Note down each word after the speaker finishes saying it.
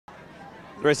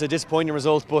It's a disappointing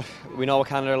result, but we know what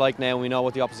Canada are like now, and we know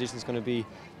what the opposition is going to be,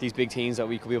 these big teams that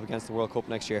we could be up against the World Cup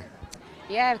next year.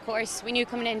 Yeah, of course. We knew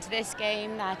coming into this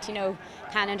game that,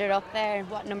 Canada are up there,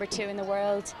 #2 in the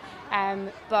world.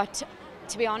 But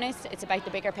to be honest, it's about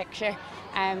the bigger picture.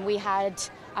 We had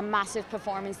a massive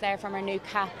performance there from our new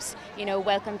caps.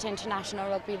 Welcome to international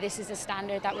rugby. This is a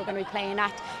standard that we're going to be playing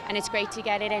at, and it's great to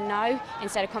get it in now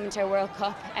instead of coming to a World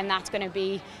Cup, and that's going to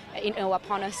be,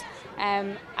 upon us.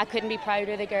 I couldn't be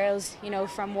prouder of the girls.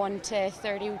 From 1 to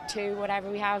 32, whatever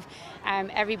we have,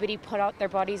 everybody put out their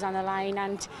bodies on the line,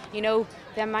 and the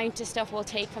amount of stuff we'll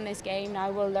take from this game now,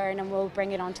 we'll learn and we'll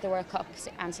bring it on to the World Cup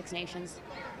and Six Nations.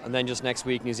 And then just next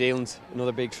week, New Zealand,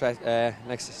 another big threat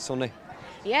next Sunday.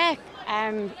 Yeah,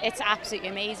 it's absolutely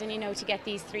amazing, to get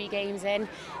these 3 games in.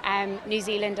 New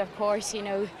Zealand, of course,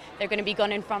 they're going to be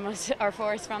gunning from us or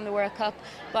for us from the World Cup.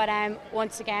 But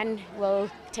once again, we'll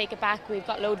take it back. We've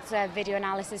got loads of video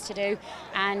analysis to do,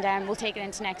 and we'll take it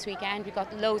into next weekend. We've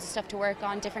got loads of stuff to work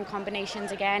on, different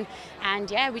combinations again. And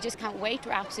yeah, we just can't wait.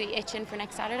 We're absolutely itching for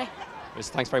next Saturday.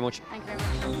 Thanks very much. Thank you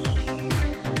very much.